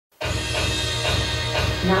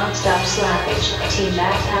Non-stop slappage.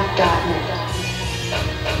 TeamBackPack.net.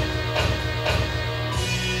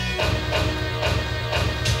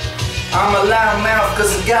 I'm a loud mouth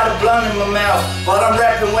cause I got a blunt in my mouth. But I'm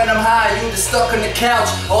rapping when I'm high, you just stuck on the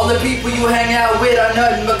couch. All the people you hang out with are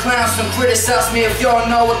nothing but clowns. Some criticize me if you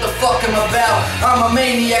don't know what the fuck I'm about. I'm a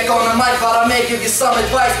maniac on the mic, but I may give you some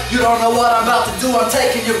advice. You don't know what I'm about to do, I'm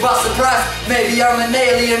taking you by surprise. Maybe I'm an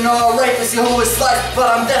alien or a rapist, you who is like,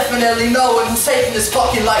 but I'm definitely knowing who's taking this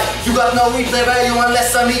fucking life. You got no replay value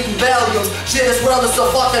unless I'm eating Valiums. Shit, this world is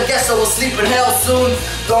so fucked, I guess I will sleep in hell soon.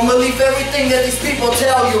 Don't believe everything that these people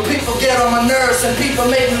tell you. People get on my nerves and people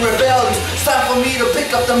make me rebellious. It's time for me to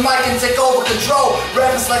pick up the mic and take over control.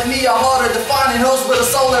 Rappers like me are harder to find in hoes with a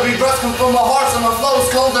soul. Every breath comes from my heart, so my flow's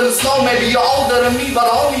colder than snow. Maybe you're older than me, but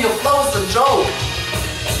only your flow's a joke.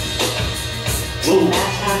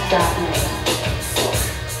 TeamBackPack.net